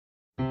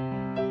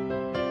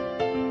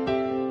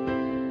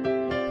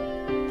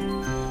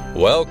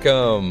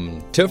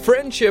Welcome to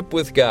Friendship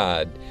with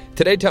God.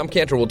 Today, Tom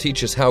Cantor will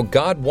teach us how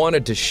God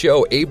wanted to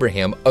show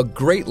Abraham a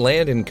great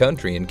land and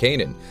country in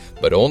Canaan,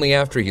 but only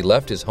after he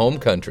left his home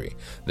country.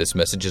 This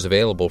message is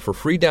available for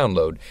free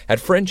download at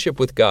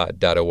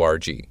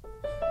friendshipwithgod.org.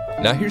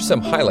 Now here's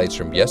some highlights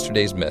from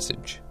yesterday's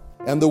message.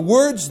 And the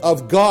words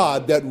of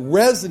God that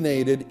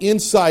resonated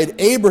inside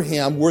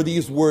Abraham were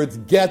these words,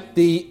 "Get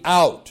thee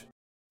out."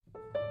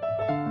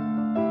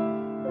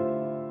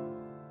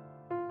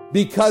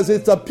 Because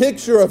it's a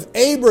picture of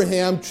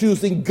Abraham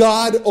choosing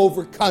God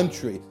over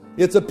country.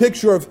 It's a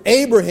picture of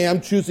Abraham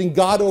choosing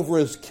God over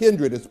his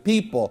kindred, his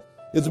people.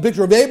 It's a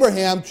picture of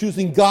Abraham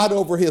choosing God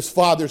over his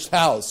father's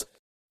house.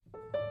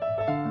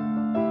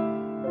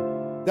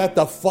 That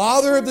the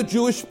father of the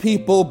Jewish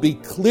people be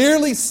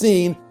clearly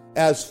seen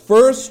as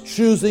first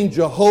choosing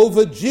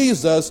Jehovah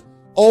Jesus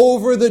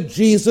over the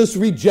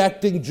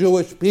Jesus-rejecting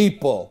Jewish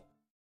people.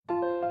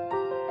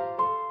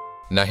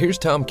 Now here's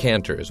Tom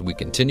Cantor as we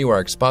continue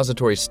our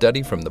expository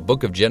study from the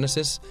book of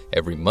Genesis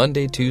every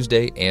Monday,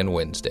 Tuesday, and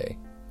Wednesday.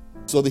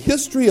 So the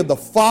history of the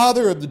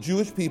father of the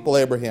Jewish people,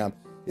 Abraham,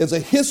 is a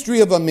history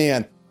of a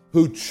man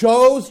who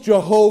chose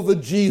Jehovah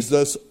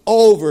Jesus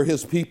over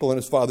his people and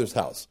his father's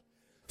house.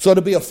 So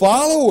to be a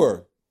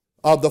follower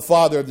of the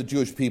father of the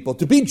Jewish people,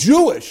 to be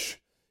Jewish,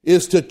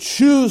 is to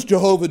choose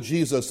Jehovah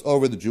Jesus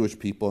over the Jewish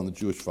people and the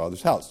Jewish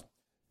father's house.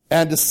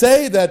 And to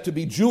say that to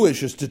be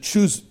Jewish is to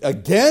choose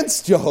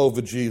against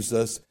Jehovah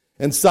Jesus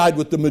and side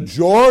with the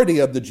majority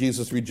of the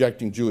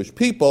Jesus-rejecting Jewish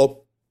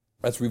people,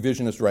 that's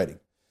revisionist writing.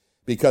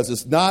 Because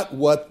it's not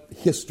what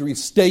history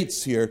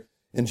states here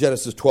in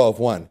Genesis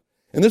 12:1.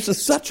 And this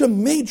is such a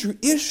major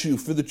issue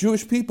for the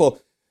Jewish people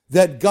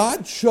that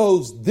God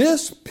chose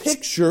this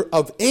picture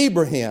of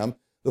Abraham,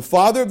 the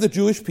father of the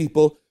Jewish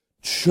people,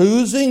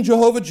 choosing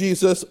Jehovah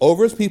Jesus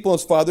over his people and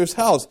his father's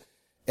house.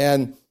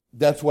 And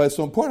that's why it's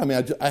so important.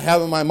 I mean, I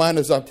have in my mind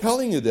as I'm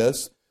telling you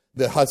this,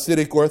 the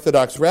Hasidic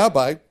Orthodox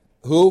rabbi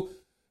who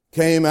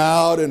came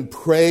out and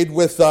prayed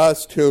with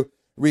us to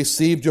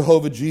receive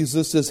Jehovah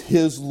Jesus as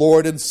his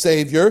Lord and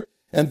Savior,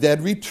 and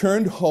then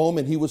returned home,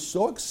 and he was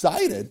so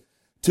excited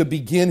to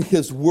begin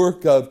his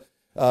work of,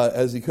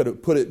 as he could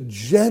have put it,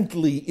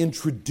 gently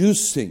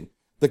introducing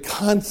the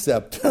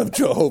concept of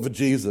Jehovah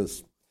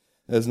Jesus.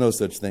 There's no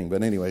such thing,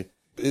 but anyway,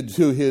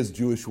 to his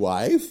Jewish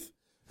wife,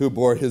 who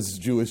bore his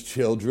Jewish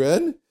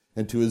children,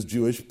 and to his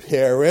Jewish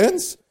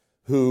parents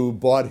who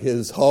bought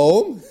his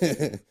home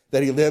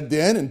that he lived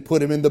in and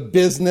put him in the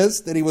business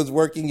that he was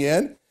working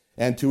in,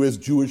 and to his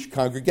Jewish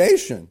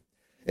congregation.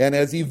 And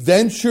as he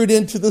ventured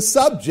into the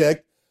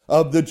subject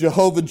of the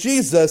Jehovah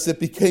Jesus, it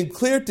became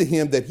clear to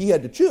him that he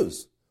had to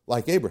choose,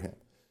 like Abraham,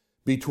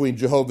 between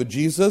Jehovah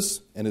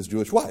Jesus and his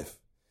Jewish wife.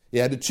 He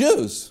had to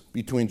choose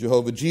between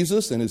Jehovah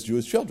Jesus and his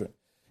Jewish children.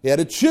 He had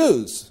to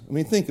choose, I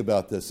mean, think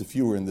about this if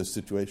you were in this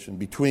situation,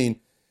 between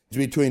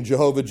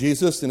Jehovah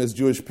Jesus and his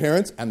Jewish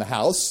parents and the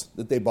house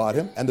that they bought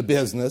him and the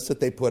business that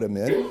they put him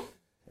in,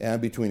 and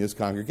between his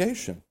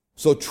congregation.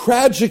 So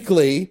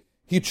tragically,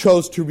 he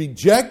chose to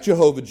reject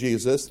Jehovah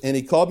Jesus, and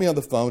he called me on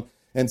the phone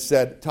and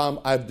said, "Tom,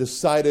 I've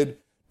decided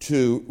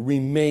to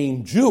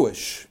remain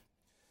Jewish."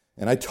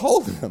 And I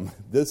told him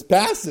this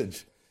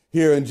passage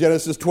here in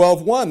Genesis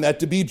 12:1, that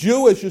to be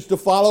Jewish is to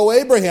follow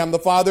Abraham, the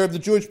father of the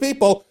Jewish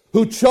people,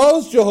 who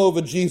chose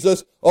Jehovah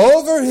Jesus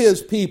over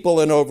his people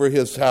and over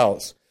his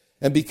house.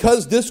 And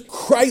because this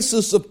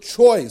crisis of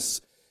choice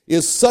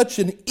is such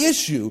an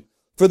issue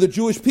for the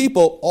Jewish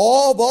people,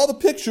 all the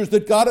pictures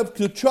that God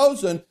had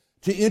chosen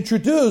to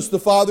introduce the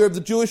father of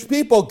the Jewish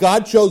people,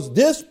 God chose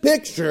this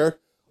picture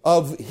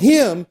of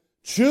him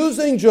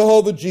choosing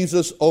Jehovah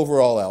Jesus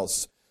over all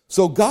else.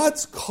 So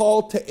God's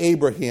call to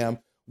Abraham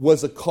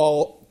was a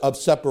call of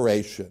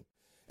separation.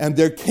 And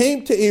there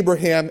came to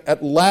Abraham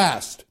at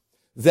last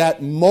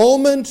that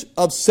moment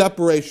of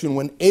separation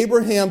when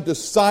Abraham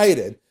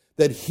decided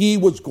that he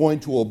was going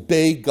to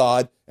obey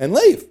God and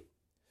leave.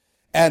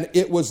 And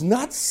it was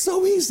not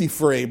so easy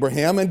for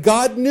Abraham, and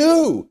God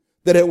knew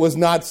that it was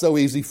not so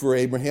easy for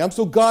Abraham,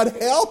 so God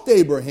helped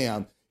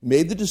Abraham,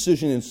 made the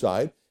decision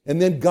inside, and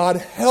then God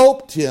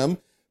helped him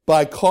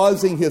by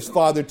causing his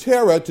father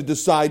Terah to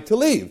decide to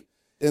leave.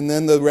 And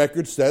then the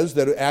record says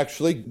that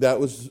actually that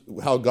was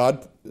how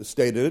God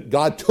stated it.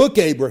 God took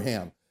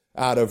Abraham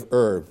out of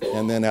Ur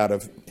and then out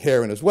of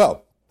Haran as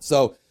well.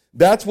 So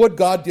that's what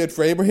God did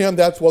for Abraham.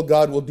 That's what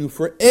God will do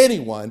for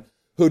anyone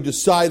who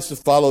decides to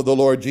follow the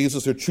Lord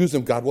Jesus or choose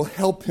him. God will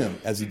help him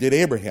as he did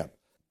Abraham.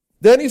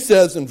 Then he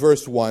says in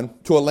verse 1,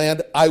 "To a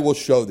land I will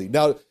show thee."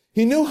 Now,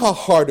 he knew how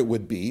hard it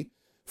would be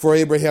for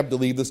Abraham to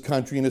leave this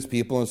country and his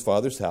people and his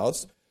father's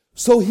house.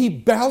 So he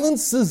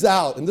balances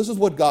out, and this is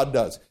what God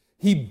does.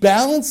 He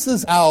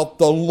balances out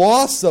the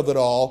loss of it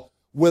all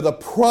with a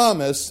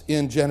promise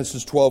in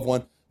Genesis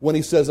 12:1 when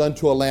he says,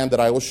 "Unto a land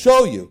that I will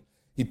show you."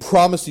 He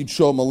promised he'd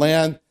show him a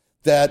land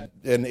that,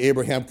 and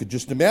Abraham could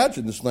just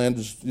imagine, this land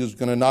is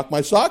going to knock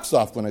my socks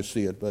off when I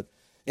see it.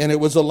 And it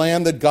was a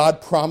land that God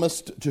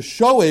promised to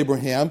show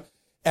Abraham,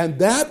 and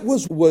that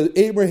was what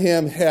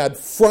Abraham had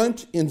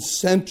front and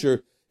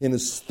center in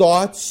his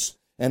thoughts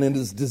and in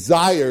his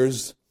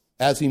desires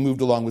as he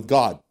moved along with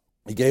God.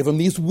 He gave him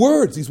these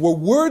words. These were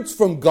words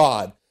from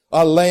God.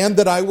 A land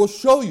that I will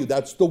show you.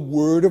 That's the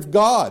word of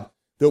God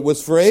that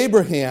was for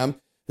Abraham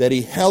that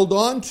he held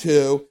on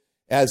to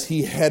as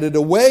he headed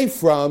away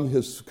from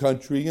his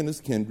country and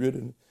his kindred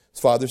and his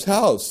father's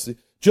house.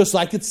 Just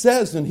like it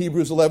says in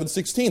Hebrews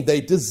 11:16, they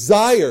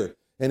desire,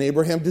 and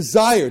Abraham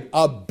desired,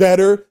 a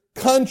better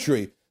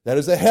country. That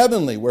is a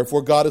heavenly,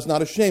 wherefore God is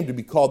not ashamed to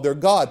be called their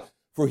God,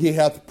 for he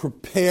hath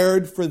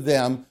prepared for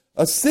them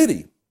a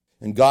city.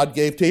 And God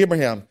gave to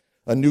Abraham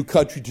a new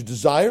country to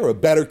desire, a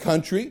better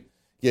country.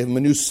 Gave him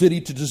a new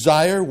city to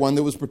desire, one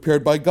that was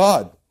prepared by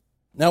God.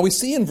 Now we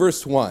see in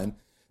verse 1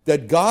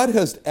 that God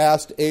has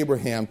asked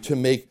Abraham to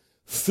make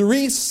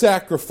 3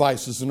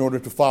 sacrifices in order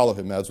to follow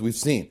him, as we've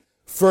seen.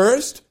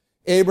 First,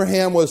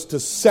 Abraham was to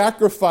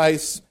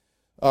sacrifice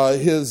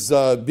his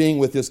being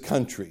with his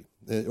country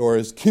or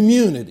his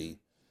community.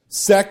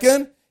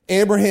 Second,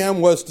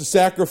 Abraham was to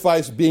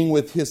sacrifice being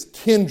with his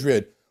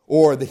kindred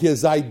or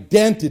his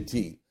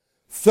identity.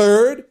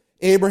 Third,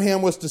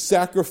 Abraham was to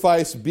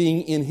sacrifice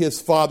being in his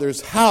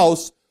father's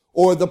house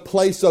or the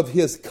place of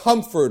his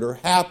comfort or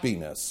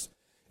happiness.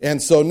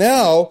 And so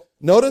now,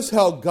 notice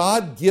how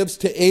God gives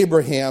to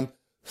Abraham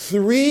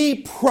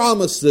 3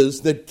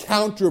 promises that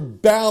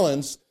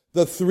counterbalance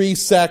the 3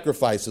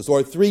 sacrifices,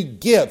 or 3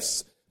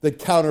 gifts that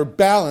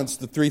counterbalance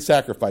the 3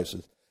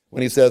 sacrifices.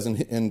 When he says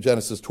in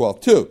Genesis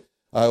 12:2,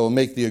 I will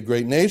make thee a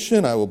great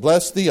nation, I will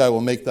bless thee, I will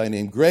make thy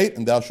name great,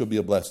 and thou shalt be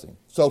a blessing.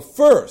 So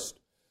first,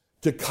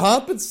 to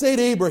compensate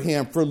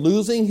Abraham for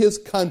losing his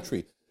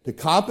country, to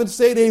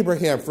compensate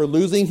Abraham for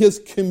losing his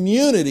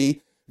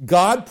community,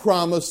 God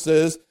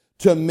promises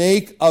to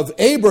make of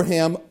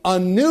Abraham a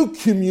new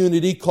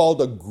community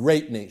called a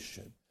great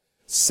nation.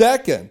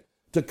 Second,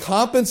 to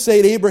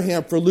compensate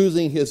Abraham for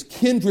losing his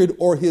kindred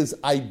or his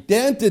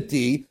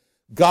identity,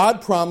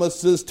 God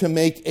promises to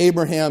make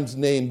Abraham's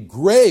name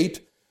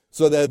great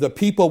so that the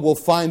people will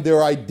find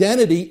their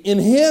identity in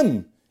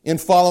him, in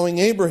following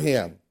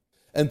Abraham.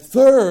 And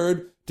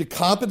third, to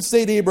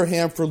compensate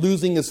Abraham for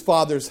losing his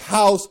father's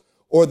house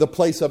or the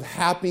place of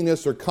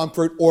happiness or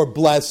comfort or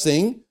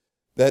blessing,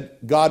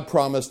 that God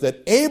promised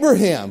that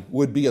Abraham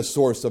would be a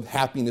source of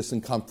happiness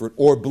and comfort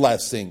or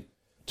blessing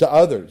to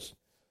others.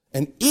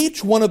 And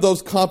each one of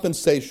those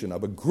compensation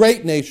of a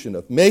great nation,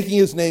 of making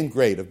his name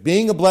great, of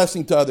being a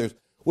blessing to others,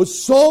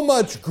 was so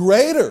much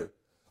greater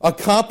a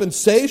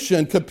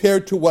compensation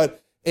compared to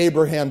what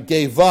Abraham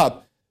gave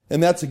up.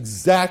 And that's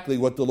exactly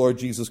what the Lord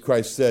Jesus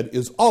Christ said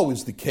is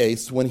always the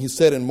case when he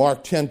said in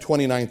Mark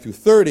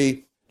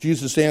 10:29-30,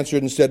 Jesus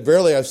answered and said,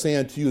 Verily I say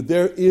unto you,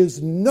 there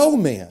is no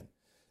man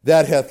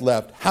that hath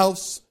left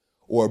house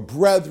or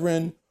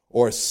brethren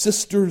or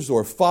sisters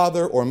or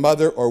father or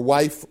mother or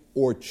wife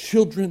or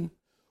children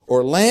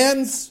or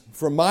lands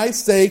for my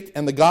sake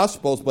and the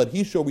gospel's, but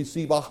he shall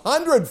receive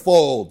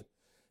 100-fold.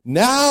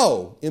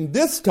 Now, in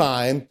this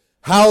time,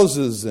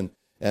 houses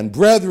and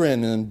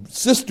brethren and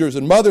sisters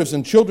and mothers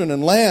and children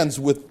and lands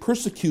with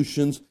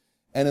persecutions,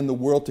 and in the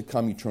world to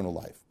come eternal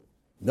life.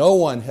 No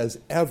one has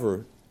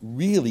ever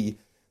really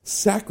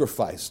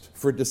sacrificed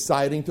for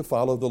deciding to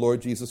follow the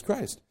Lord Jesus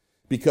Christ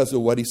because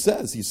of what he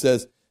says. He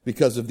says,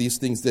 because of these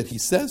things that he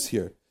says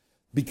here.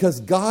 Because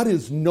God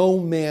is no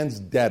man's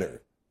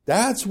debtor.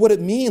 That's what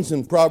it means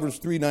in Proverbs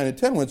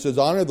 3:9-10 when it says,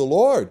 honor the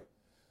Lord.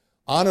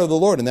 Honor the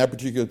Lord. In that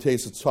particular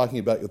case, it's talking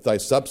about thy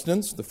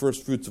substance, the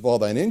first fruits of all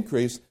thine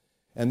increase.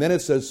 And then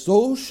it says,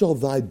 so shall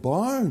thy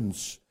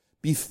barns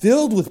be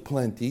filled with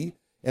plenty,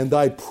 and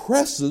thy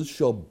presses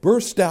shall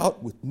burst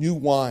out with new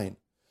wine.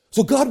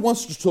 So God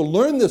wants us to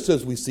learn this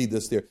as we see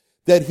this there,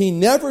 that he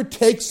never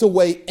takes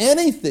away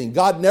anything.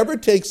 God never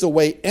takes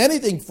away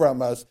anything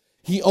from us.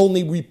 He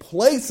only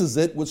replaces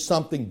it with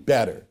something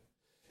better.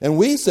 And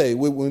we say,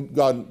 when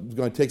God is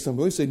going to take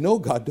something, we say, no,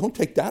 God, don't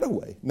take that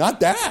away. Not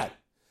that.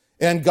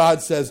 And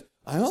God says,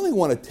 I only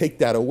want to take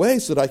that away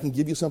so that I can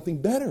give you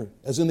something better,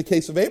 as in the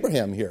case of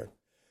Abraham here.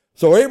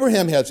 So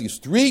Abraham has these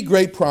 3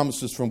 great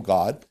promises from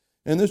God,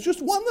 and there's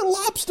just one little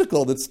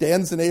obstacle that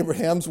stands in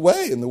Abraham's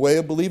way, in the way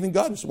of believing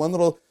God. Just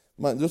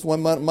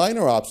one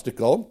minor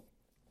obstacle,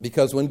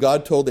 because when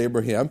God told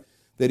Abraham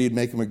that he'd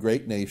make him a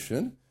great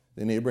nation,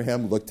 then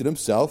Abraham looked at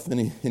himself,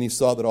 and he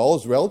saw that all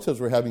his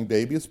relatives were having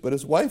babies, but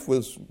his wife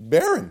was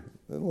barren.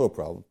 A little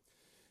problem.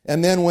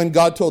 And then when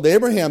God told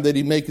Abraham that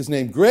he'd make his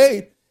name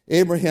great,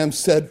 Abraham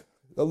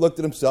looked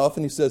at himself,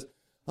 and he says,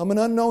 I'm an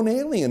unknown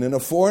alien in a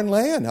foreign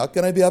land. How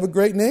can I have a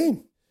great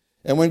name?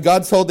 And when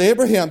God told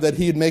Abraham that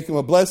he'd make him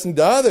a blessing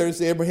to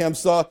others, Abraham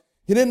saw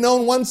he didn't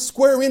own 1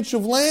 square inch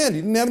of land.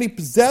 He didn't have any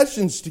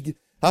possessions to give.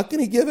 How can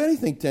he give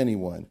anything to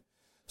anyone?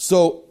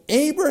 So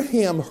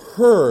Abraham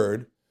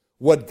heard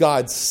what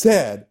God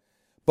said,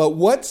 but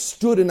what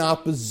stood in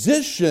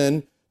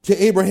opposition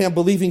to Abraham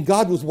believing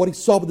God was what he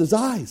saw with his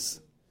eyes.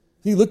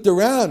 He looked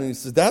around and he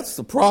said, that's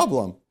the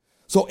problem.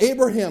 So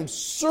Abraham's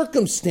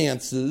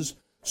circumstances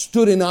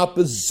stood in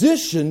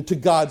opposition to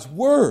God's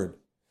word.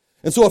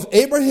 And so if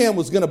Abraham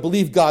was going to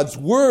believe God's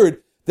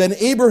word, then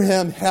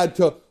Abraham had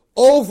to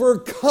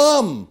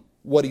overcome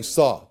what he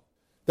saw.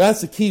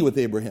 That's the key with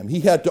Abraham.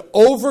 He had to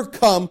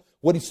overcome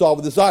what he saw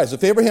with his eyes.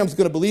 If Abraham's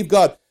going to believe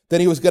God,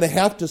 then he was going to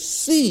have to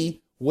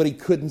see what he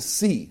couldn't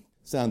see.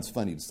 Sounds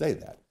funny to say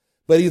that.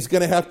 But he's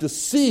going to have to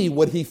see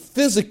what he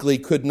physically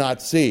could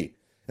not see.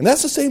 And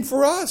that's the same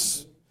for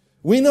us.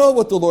 We know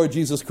what the Lord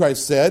Jesus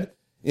Christ said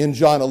in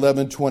John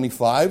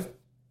 11:25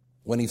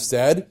 when he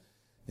said,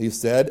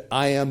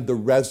 I am the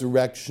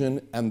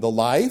resurrection and the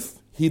life.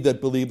 He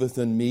that believeth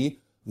in me,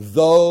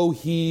 though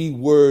he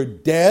were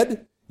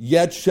dead,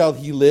 yet shall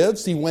he live.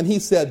 See, when he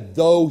said,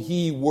 though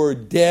he were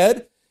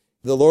dead,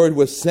 the Lord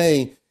was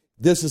saying,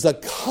 this is a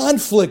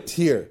conflict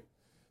here.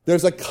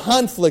 There's a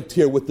conflict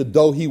here with the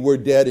though he were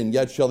dead and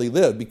yet shall he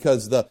live,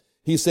 because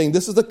he's saying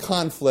this is a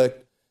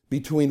conflict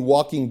between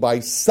walking by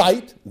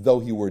sight, though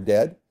he were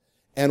dead,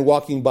 and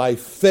walking by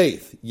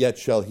faith, yet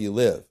shall he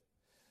live.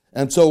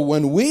 And so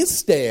when we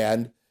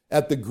stand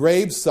at the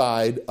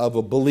graveside of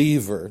a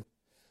believer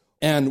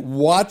and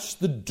watch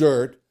the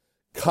dirt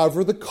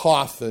cover the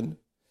coffin,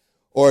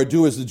 or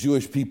do as the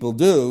Jewish people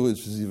do,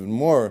 which is even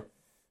more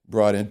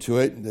brought into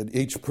it, that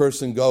each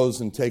person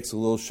goes and takes a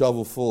little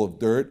shovel full of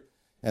dirt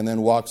and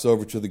then walks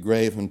over to the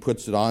grave and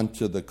puts it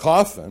onto the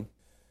coffin.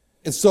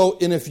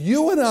 And if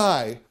you and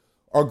I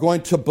are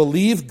going to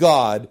believe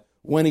God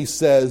when he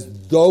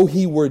says, though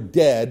he were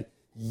dead,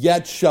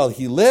 yet shall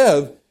he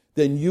live,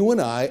 then you and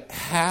I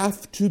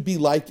have to be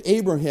like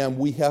Abraham.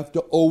 We have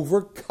to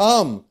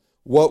overcome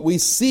what we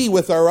see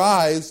with our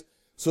eyes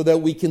so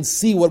that we can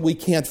see what we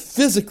can't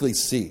physically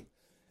see.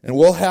 And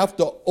we'll have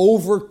to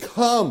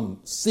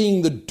overcome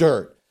seeing the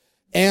dirt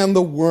and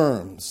the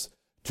worms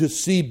to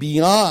see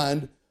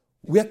beyond.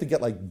 We have to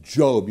get like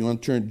Job. You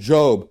want to turn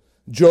Job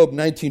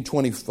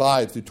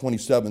 19:25 through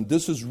 27.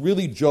 This is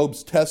really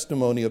Job's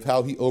testimony of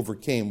how he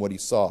overcame what he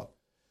saw.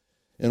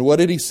 And what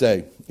did he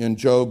say in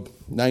Job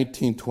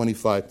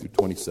 19:25 through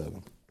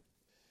 27?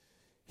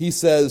 He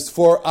says,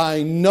 for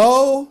I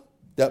know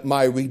that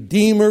my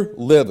Redeemer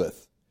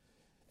liveth,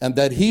 and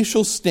that he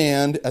shall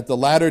stand at the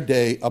latter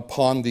day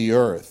upon the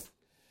earth.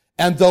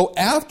 And though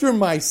after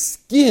my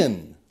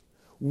skin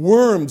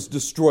worms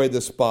destroy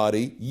this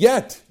body,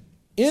 yet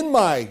in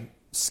my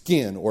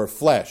skin or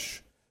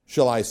flesh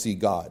shall I see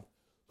God,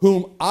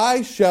 whom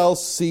I shall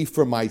see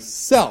for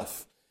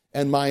myself,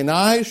 and mine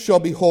eyes shall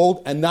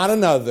behold, and not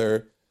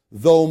another,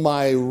 though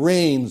my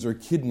reins or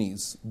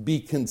kidneys be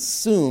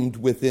consumed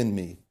within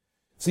me.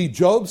 See,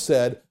 Job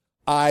said,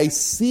 I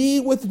see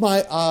with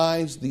my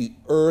eyes the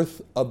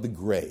earth of the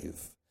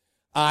grave.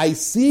 I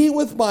see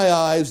with my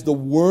eyes the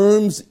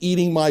worms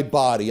eating my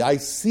body. I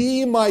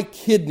see my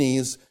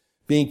kidneys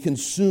being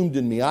consumed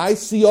in me. I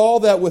see all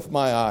that with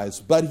my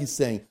eyes. But he's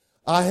saying,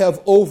 I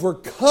have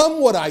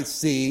overcome what I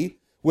see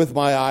with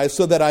my eyes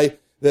so that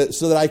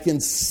I can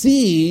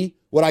see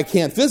what I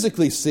can't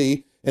physically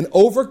see. And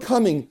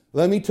overcoming,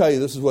 let me tell you,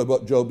 this is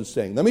what Job is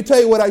saying. Let me tell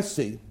you what I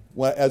see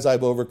as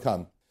I've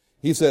overcome.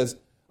 He says,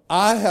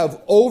 I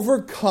have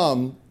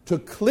overcome to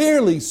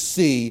clearly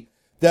see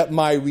that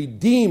my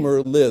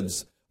Redeemer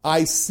lives.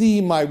 I see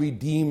my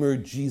Redeemer,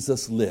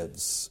 Jesus,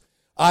 lives.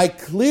 I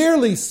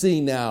clearly see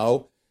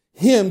now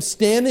him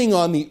standing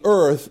on the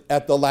earth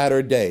at the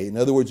latter day. In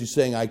other words, he's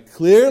saying, I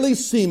clearly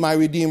see my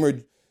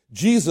Redeemer,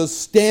 Jesus,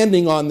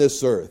 standing on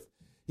this earth.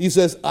 He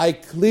says, I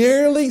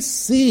clearly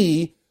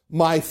see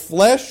my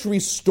flesh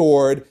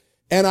restored,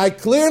 and I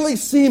clearly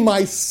see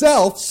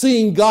myself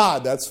seeing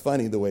God. That's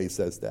funny the way he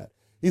says that.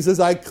 He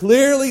says, I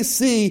clearly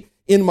see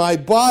in my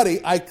body,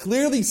 I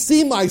clearly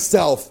see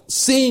myself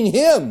seeing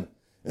him.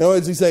 In other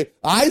words, he says,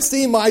 I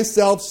see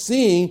myself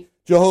seeing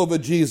Jehovah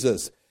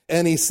Jesus.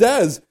 And he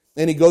says,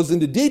 and he goes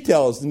into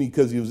details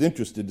because he was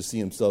interested to see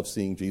himself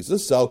seeing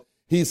Jesus. So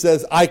he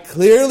says, I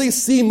clearly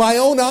see my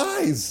own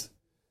eyes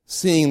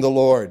seeing the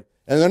Lord.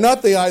 And they're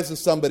not the eyes of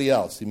somebody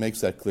else. He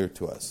makes that clear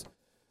to us.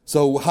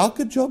 So how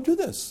could Job do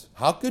this?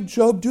 How could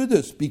Job do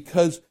this?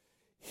 Because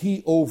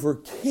he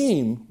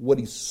overcame what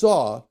he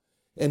saw,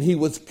 and he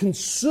was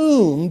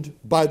consumed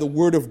by the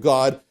word of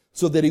God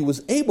so that he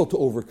was able to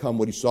overcome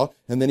what he saw,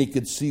 and then he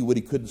could see what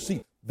he couldn't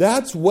see.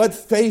 That's what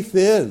faith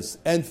is.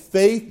 And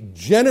faith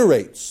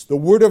generates. The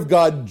word of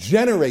God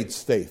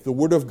generates faith. The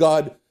word of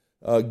God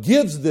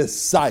gives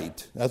this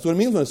sight. That's what it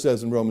means when it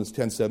says in Romans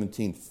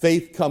 10:17,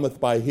 faith cometh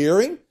by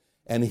hearing,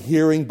 and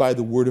hearing by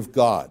the word of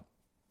God.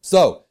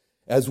 So,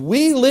 as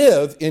we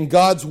live in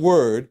God's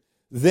word,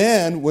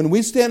 then when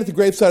we stand at the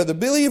graveside of the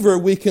believer,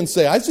 we can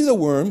say, I see the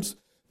worms,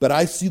 but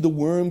I see the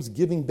worms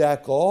giving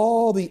back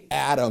all the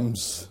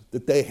atoms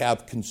that they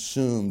have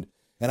consumed.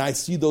 And I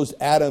see those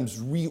atoms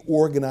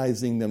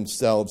reorganizing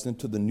themselves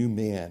into the new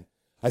man.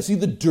 I see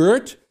the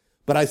dirt,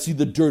 but I see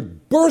the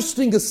dirt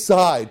bursting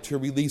aside to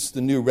release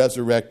the new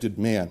resurrected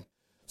man.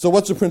 So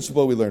what's the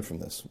principle we learn from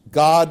this?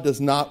 God does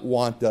not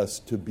want us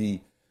to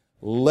be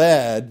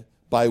led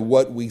by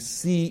what we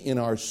see in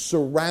our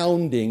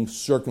surrounding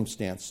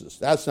circumstances.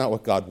 That's not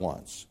what God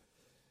wants.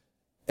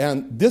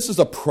 And this is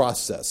a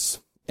process.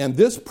 And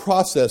this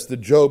process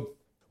that Job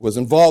was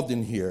involved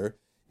in here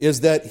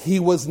is that he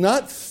was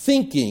not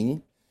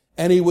thinking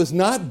and he was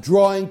not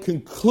drawing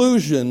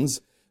conclusions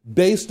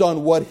based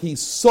on what he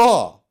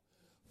saw.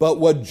 But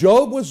what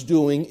Job was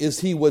doing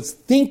is he was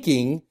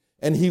thinking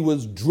and he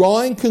was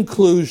drawing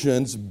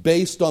conclusions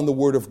based on the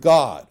Word of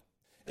God.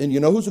 And you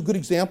know who's a good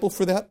example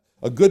for that?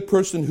 A good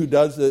person who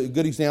does a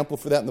good example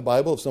for that in the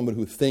Bible, of someone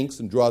who thinks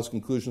and draws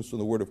conclusions from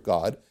the Word of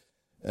God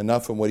and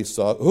not from what he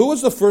saw. Who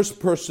was the first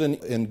person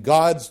in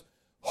God's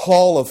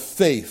hall of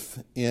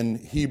faith in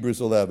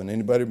Hebrews 11?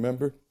 Anybody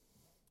remember?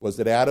 Was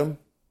it Adam?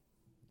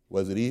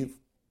 Was it Eve?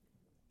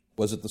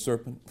 Was it the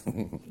serpent?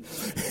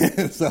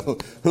 So,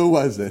 who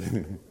was it?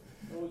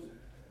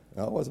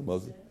 No, it wasn't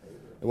Moses.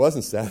 It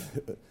wasn't Seth.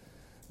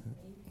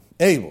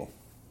 Abel.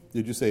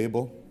 Did you say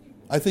Abel?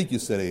 I think you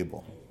said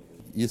Abel.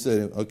 You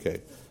said,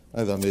 okay.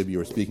 I thought maybe you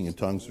were speaking in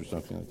tongues or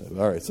something like that.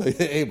 All right, so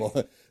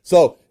Abel.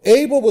 So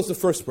Abel was the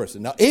first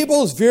person. Now,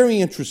 Abel is very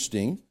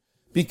interesting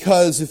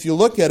because if you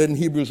look at it in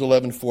Hebrews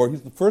 11:4,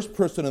 he's the first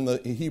person in the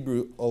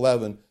Hebrew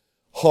 11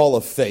 hall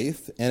of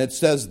faith, and it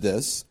says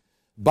this: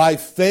 by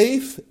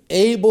faith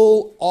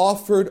Abel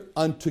offered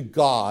unto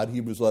God,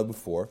 Hebrews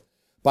 11:4,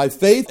 by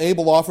faith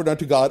Abel offered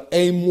unto God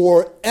a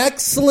more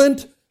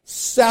excellent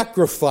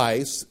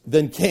sacrifice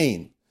than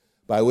Cain,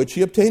 by which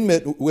he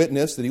obtained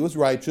witness that he was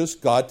righteous,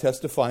 God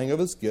testifying of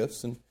his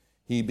gifts, and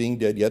he being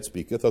dead yet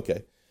speaketh.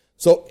 Okay.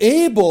 So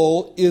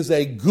Abel is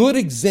a good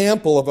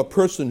example of a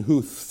person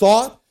who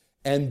thought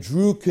and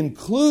drew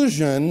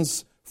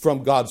conclusions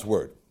from God's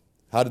word.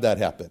 How did that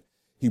happen?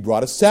 He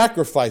brought a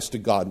sacrifice to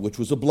God, which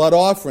was a blood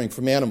offering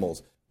from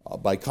animals.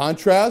 By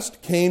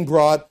contrast, Cain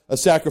brought a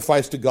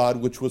sacrifice to God,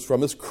 which was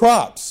from his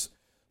crops.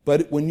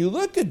 But when you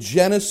look at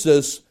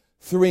Genesis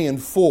 3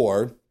 and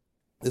 4,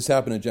 this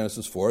happened in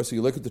Genesis 4, so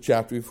you look at the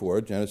chapter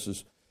before,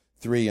 Genesis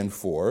 3 and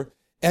 4,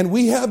 and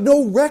we have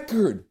no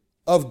record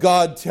of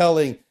God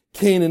telling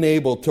Cain and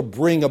Abel to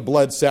bring a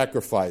blood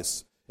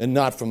sacrifice and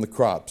not from the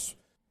crops.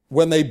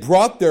 When they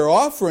brought their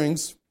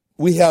offerings,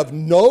 we have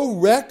no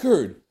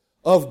record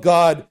of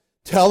God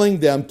telling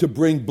them to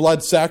bring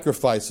blood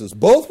sacrifices.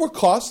 Both were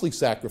costly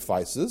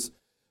sacrifices,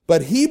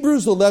 but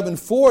Hebrews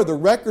 11:4, the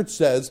record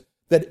says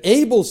that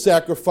Abel's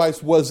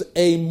sacrifice was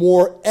a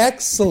more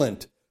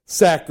excellent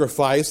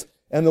sacrifice.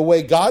 And the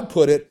way God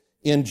put it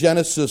in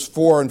Genesis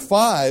 4 and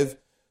 5,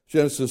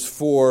 Genesis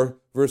 4,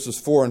 verses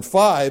 4 and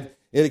 5,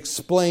 it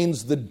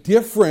explains the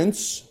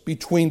difference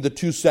between the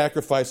two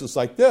sacrifices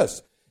like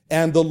this.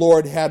 And the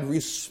Lord had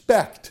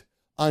respect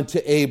unto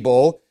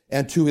Abel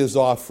and to his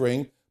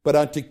offering, but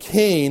unto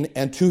Cain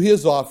and to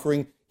his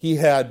offering he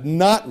had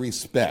not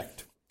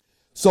respect.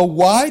 So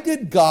why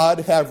did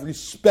God have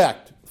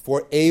respect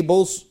for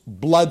Abel's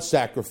blood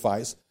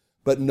sacrifice,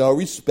 but no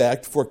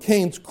respect for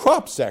Cain's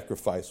crop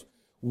sacrifice?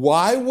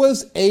 Why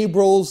was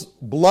Abel's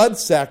blood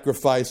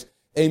sacrifice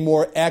a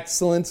more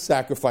excellent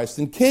sacrifice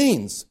than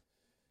Cain's?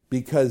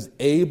 Because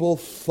Abel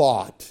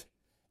thought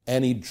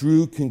and he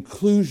drew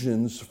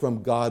conclusions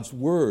from God's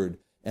word,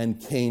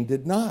 and Cain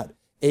did not.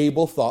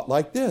 Abel thought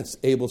like this.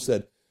 Abel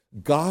said,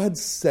 God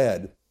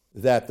said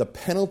that the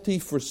penalty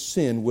for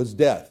sin was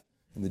death.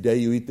 In the day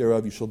you eat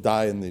thereof, you shall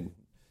die.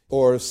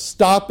 Or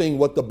stopping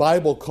what the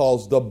Bible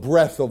calls the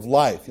breath of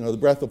life. You know, the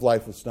breath of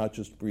life was not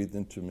just breathed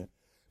into man.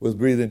 It was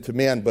breathed into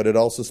man, but it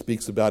also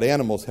speaks about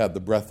animals have the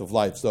breath of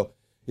life. So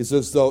it's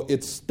as though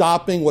it's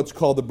stopping what's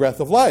called the breath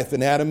of life.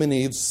 And Adam and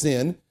Eve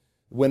sinned.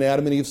 When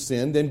Adam and Eve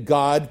sinned, then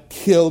God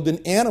killed an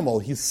animal.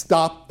 He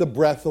stopped the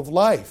breath of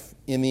life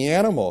in the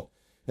animal.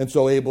 And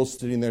so Abel's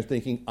sitting there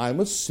thinking,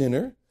 I'm a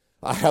sinner.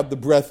 I have the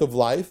breath of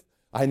life.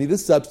 I need a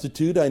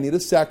substitute. I need a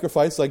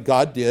sacrifice like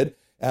God did,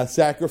 a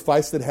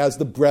sacrifice that has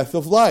the breath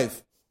of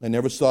life. I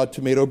never saw a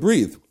tomato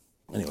breathe.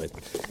 Anyway,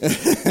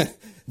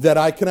 that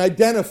I can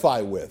identify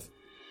with.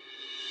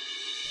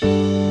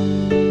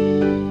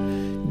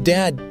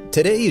 Dad,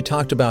 today you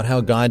talked about how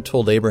God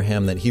told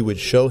Abraham that he would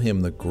show him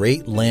the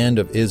great land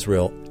of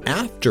Israel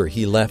after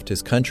he left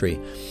his country.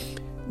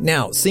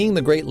 Now, seeing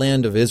the great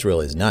land of Israel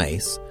is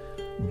nice,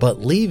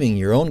 but leaving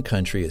your own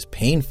country is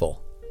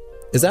painful.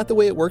 Is that the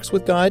way it works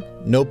with God?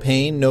 No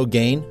pain, no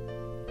gain?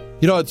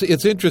 You know,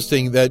 it's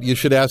interesting that you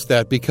should ask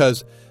that,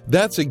 because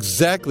that's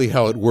exactly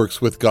how it works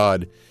with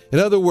God. In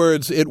other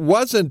words, it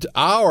wasn't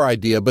our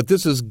idea, but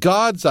this is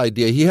God's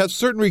idea. He has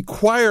certain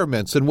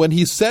requirements. And when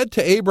he said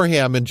to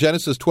Abraham in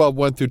Genesis 12,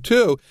 1 through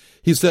 2,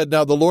 he said,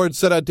 Now the Lord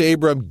said unto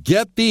Abram,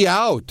 Get thee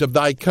out of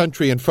thy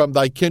country and from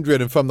thy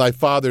kindred and from thy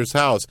father's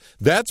house.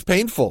 That's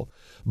painful.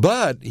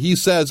 But he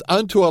says,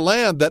 unto a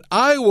land that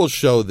I will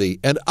show thee,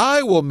 and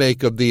I will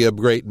make of thee a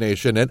great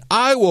nation, and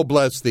I will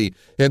bless thee,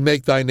 and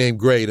make thy name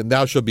great, and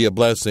thou shalt be a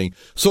blessing.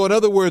 So in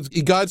other words,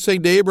 God's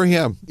saying to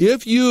Abraham,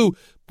 if you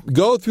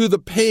go through the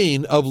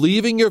pain of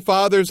leaving your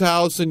father's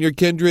house and your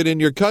kindred and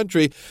your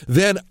country,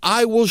 then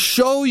I will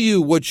show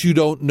you what you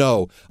don't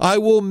know. I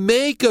will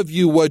make of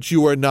you what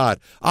you are not.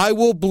 I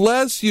will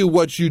bless you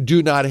what you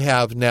do not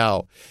have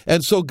now.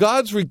 And so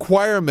God's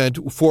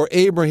requirement for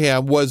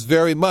Abraham was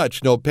very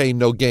much no pain,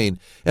 no gain.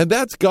 And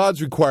that's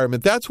God's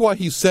requirement. That's why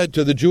he said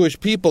to the Jewish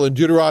people in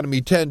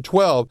Deuteronomy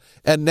 10:12,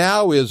 And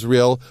now,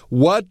 Israel,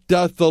 what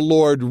doth the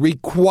Lord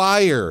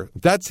require?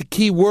 That's a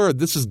key word.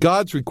 This is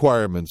God's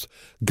requirements.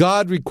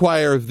 God requires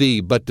require of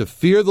thee but to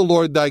fear the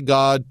Lord thy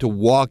God, to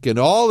walk in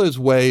all his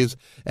ways,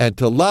 and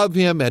to love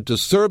him, and to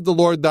serve the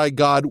Lord thy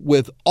God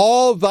with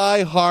all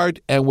thy heart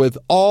and with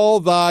all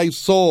thy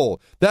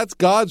soul. That's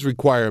God's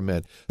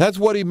requirement. That's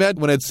what he meant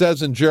when it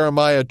says in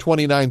Jeremiah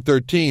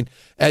 29:13,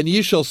 and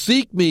ye shall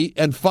seek me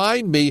and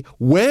find me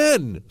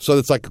when, so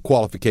that's like a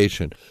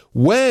qualification,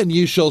 when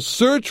ye shall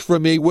search for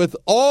me with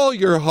all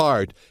your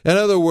heart. In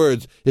other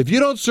words, if you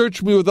don't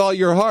search me with all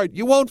your heart,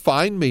 you won't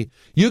find me.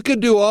 You can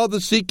do all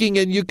the seeking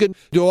and you can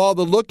do all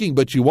the looking,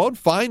 but you won't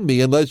find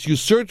me unless you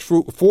search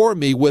for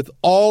me with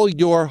all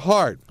your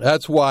heart.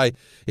 That's why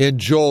in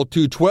Joel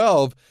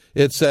 2:12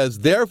 it says,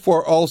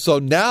 therefore also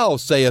now,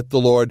 saith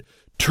the Lord,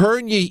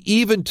 turn ye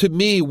even to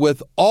me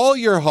with all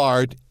your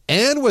heart,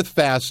 and with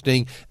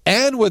fasting,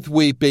 and with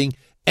weeping,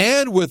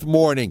 and with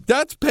mourning.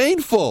 That's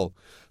painful.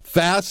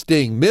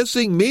 Fasting,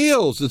 missing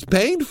meals is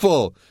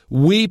painful.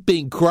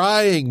 Weeping,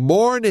 crying,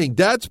 mourning,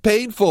 that's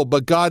painful.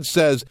 But God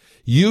says,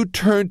 you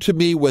turn to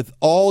me with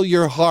all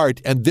your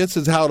heart, and this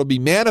is how it'll be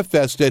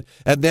manifested.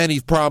 And then he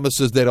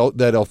promises that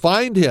he'll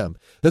find him.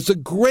 That's a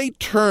great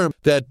term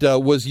that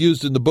was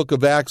used in the book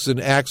of Acts in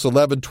Acts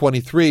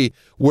 11:23,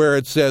 where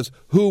it says,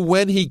 who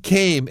when he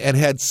came and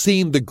had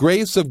seen the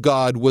grace of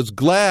God was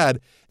glad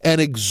and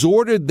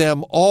exhorted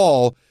them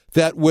all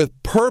that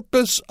with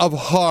purpose of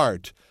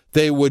heart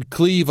they would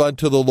cleave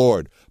unto the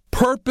Lord.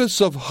 Purpose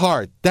of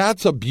heart,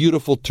 that's a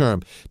beautiful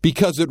term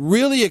because it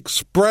really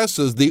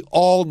expresses the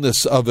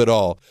allness of it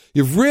all.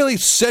 You've really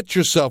set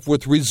yourself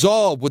with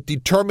resolve, with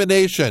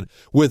determination,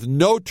 with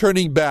no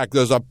turning back.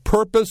 There's a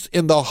purpose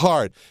in the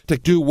heart to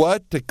do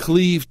what? To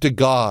cleave to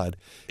God.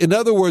 In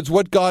other words,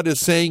 what God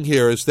is saying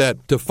here is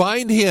that to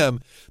find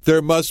him,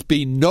 there must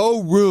be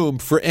no room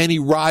for any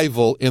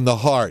rival in the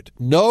heart.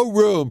 No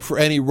room for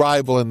any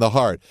rival in the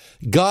heart.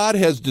 God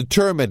has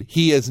determined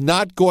he is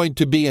not going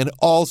to be an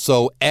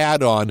also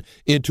add-on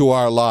into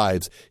our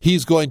lives.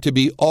 He's going to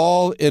be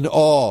all in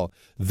all.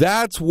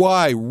 That's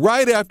why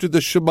right after the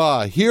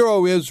Shema, Hear,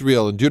 O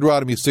Israel, in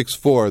Deuteronomy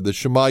 6:4, the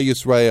Shema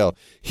Yisrael,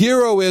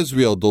 Hear, O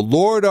Israel, the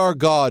Lord our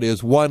God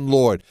is one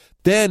Lord.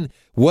 Then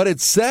what it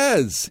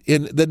says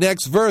in the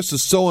next verse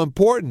is so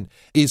important.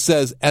 He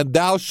says, and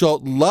thou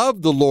shalt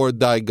love the Lord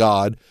thy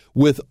God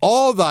with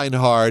all thine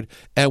heart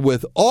and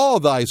with all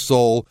thy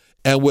soul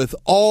and with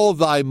all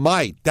thy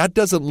might. That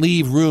doesn't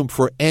leave room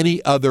for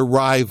any other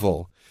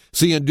rival.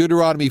 See, in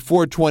Deuteronomy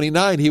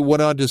 4:29, he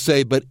went on to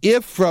say, but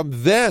if from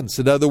thence,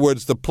 in other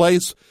words, the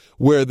place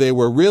where they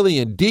were really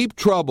in deep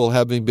trouble,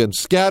 having been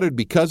scattered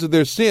because of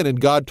their sin,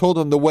 and God told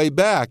them the way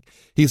back,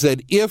 he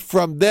said, if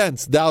from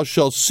thence thou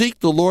shalt seek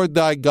the Lord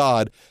thy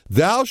God,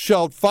 thou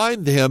shalt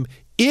find him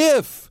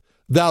if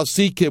thou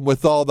seek him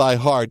with all thy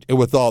heart and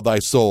with all thy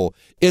soul.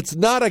 It's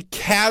not a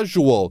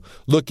casual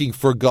looking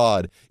for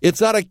God. It's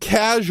not a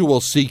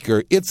casual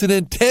seeker. It's an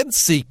intense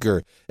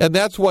seeker. And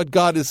that's what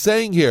God is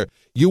saying here.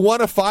 You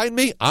want to find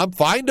me? I'm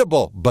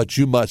findable, but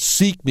you must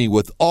seek me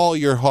with all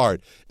your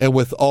heart and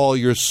with all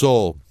your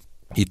soul.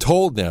 He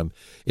told them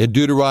in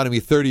Deuteronomy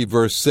 30,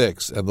 verse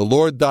 6, and the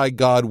Lord thy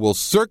God will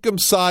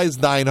circumcise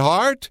thine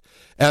heart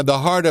and the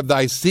heart of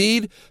thy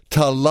seed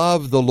to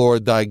love the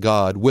Lord thy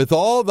God with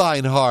all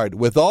thine heart,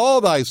 with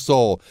all thy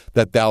soul,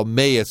 that thou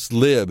mayest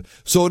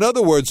live. So in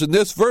other words, in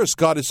this verse,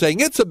 God is saying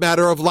it's a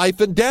matter of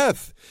life and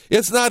death.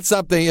 It's not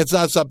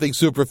something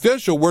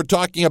superficial. We're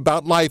talking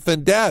about life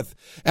and death.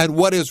 And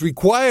what is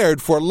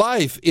required for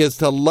life is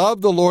to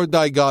love the Lord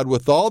thy God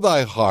with all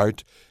thy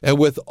heart and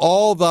with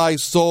all thy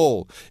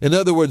soul. In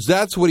other words,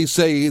 that's what he's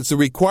saying. It's a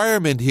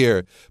requirement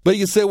here. But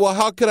you say, well,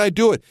 how can I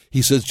do it?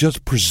 He says,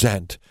 just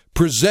present.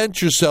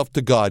 Present yourself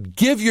to God.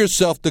 Give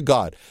yourself to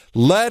God.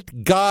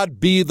 Let God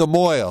be the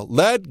moil.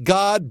 Let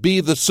God be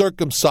the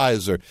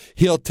circumciser.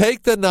 He'll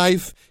take the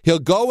knife. He'll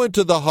go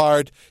into the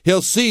heart.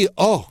 He'll see,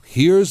 oh,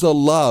 here's a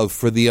love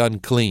for the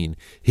unclean.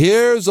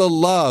 Here's a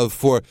love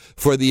for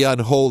the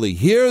unholy.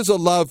 Here's a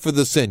love for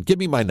the sin. Give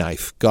me my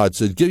knife. God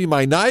says, give me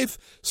my knife.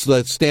 So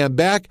let's stand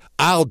back.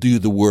 I'll do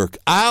the work.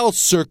 I'll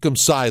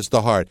circumcise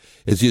the heart.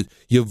 As you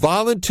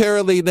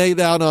voluntarily lay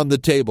down on the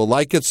table,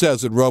 like it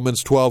says in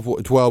Romans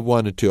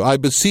 12:1 and 2. I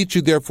beseech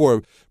you,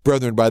 therefore,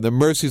 brethren, by the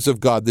mercies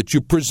of God, that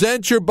you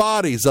present your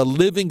bodies a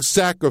living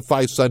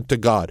sacrifice unto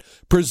God.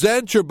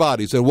 Present your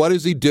bodies. And what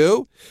does he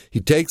do? He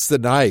takes the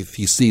knife.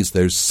 He sees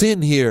there's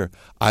sin here.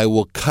 I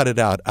will cut it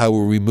out. I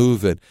will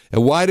remove it.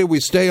 And why do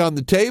we stay on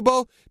the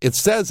table? It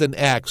says in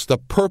Acts, the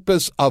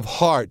purpose of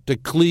heart to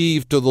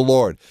cleave to the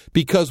Lord,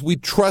 because we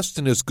trust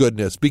in his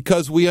goodness,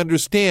 because we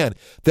understand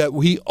that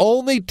he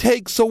only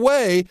takes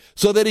away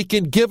so that he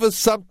can give us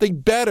something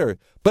better.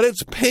 But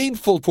it's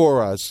painful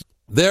for us.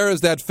 There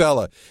is that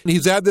fella.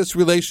 He's had this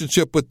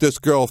relationship with this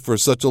girl for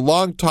such a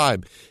long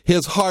time.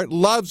 His heart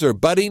loves her,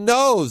 but he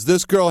knows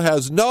this girl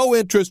has no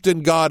interest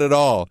in God at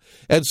all.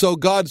 And so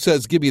God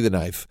says, give me the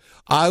knife.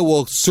 I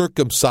will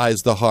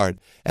circumcise the heart.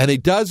 And he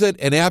does it,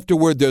 and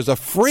afterward there's a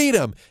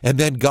freedom, and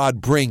then God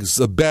brings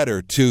the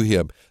better to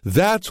him.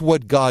 That's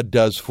what God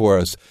does for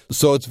us.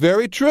 So it's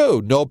very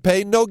true. No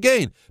pain, no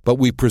gain. But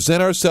we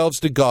present ourselves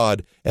to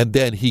God, and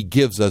then he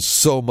gives us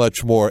so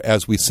much more,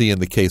 as we see in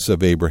the case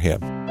of Abraham.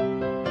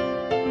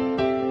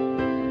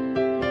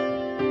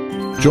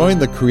 Join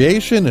the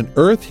Creation and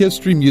Earth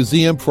History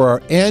Museum for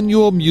our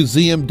annual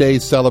Museum Day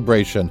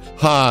celebration.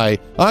 Hi,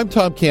 I'm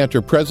Tom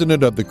Cantor,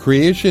 president of the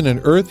Creation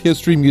and Earth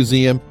History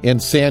Museum in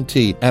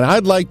Santee, and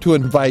I'd like to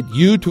invite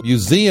you to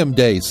Museum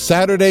Day,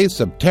 Saturday,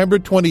 September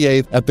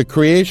 28th at the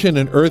Creation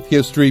and Earth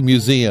History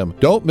Museum.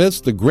 Don't miss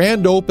the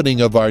grand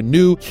opening of our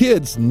new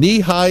Kids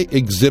Knee-High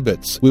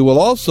exhibits. We will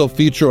also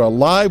feature a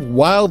live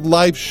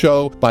wildlife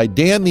show by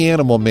Dan the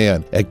Animal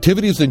Man.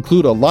 Activities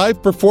include a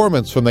live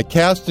performance from the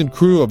cast and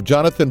crew of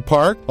Jonathan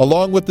Park,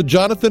 along with the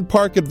Jonathan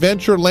Park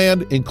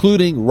Adventureland,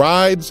 including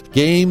rides,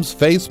 games,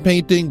 face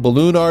painting,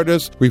 balloon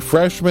artists,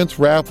 refreshments,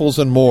 raffles,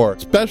 and more.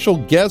 Special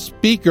guest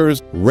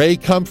speakers, Ray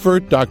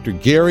Comfort, Dr.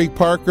 Gary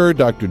Parker,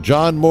 Dr.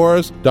 John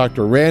Morris,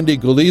 Dr. Randy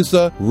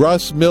Guliza,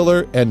 Russ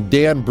Miller, and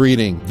Dan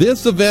Breeding.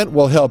 This event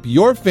will help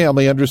your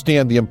family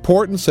understand the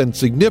importance and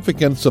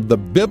significance of the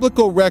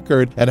biblical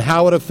record and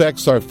how it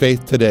affects our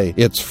faith today.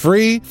 It's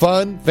free,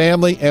 fun,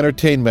 family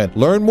entertainment.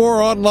 Learn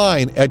more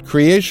online at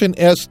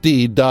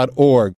creationsd.org.